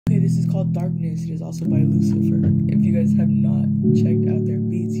This is called Darkness. It is also by Lucifer. If you guys have not checked out their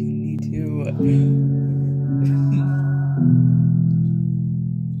beats, you need to.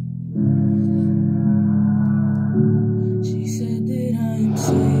 She said that I'm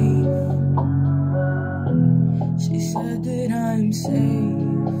safe. She said that I'm safe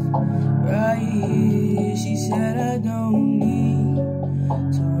right here. She said I don't need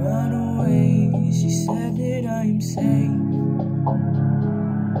to run away. She said that I'm safe.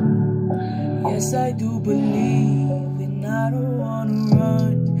 Yes, I do believe, and I don't wanna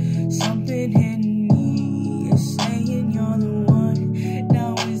run. Something in me is saying you're the one.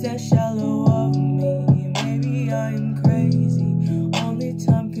 Now is that shallow of me? Maybe I am crazy. Only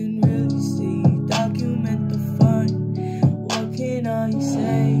time can really see. Document the fun. What can I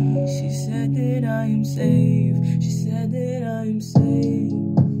say? She said that I am safe. She said that I am safe.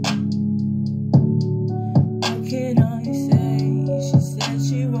 What can I say? She said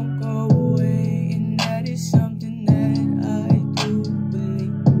she won't go away, and that is something that I do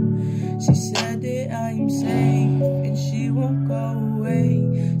believe. She said that I am safe, and she won't go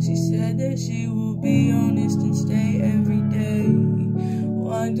away. She said that she will be honest and stay every day.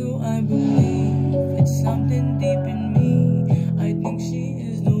 Why do I believe? It's something deep in me. I think she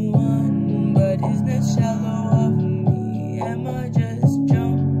is the one, but is that shallow of me? Am I just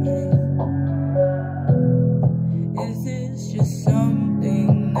jumping? Is this just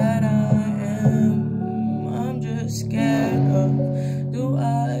something that I am? I'm just scared of. Do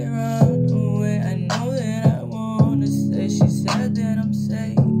I run away? I know that I wanna say. She said that I'm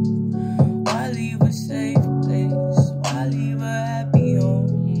safe. Why leave a safe place? Why leave a happy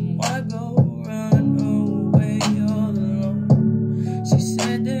home? Why go run away all alone? She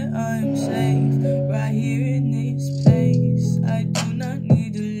said that I'm safe right here in this place. I do not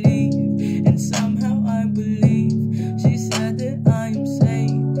need to leave, and somehow I believe. She said that I'm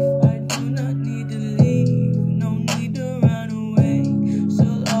safe. I do not need to leave, no need to run away.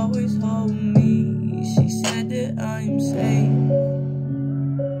 She'll always hold me. She said that I'm safe,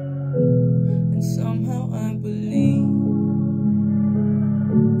 and somehow I believe.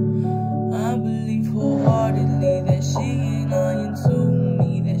 I believe wholeheartedly that she ain't lying to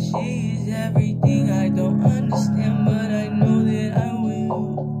me, that she is everything I don't understand.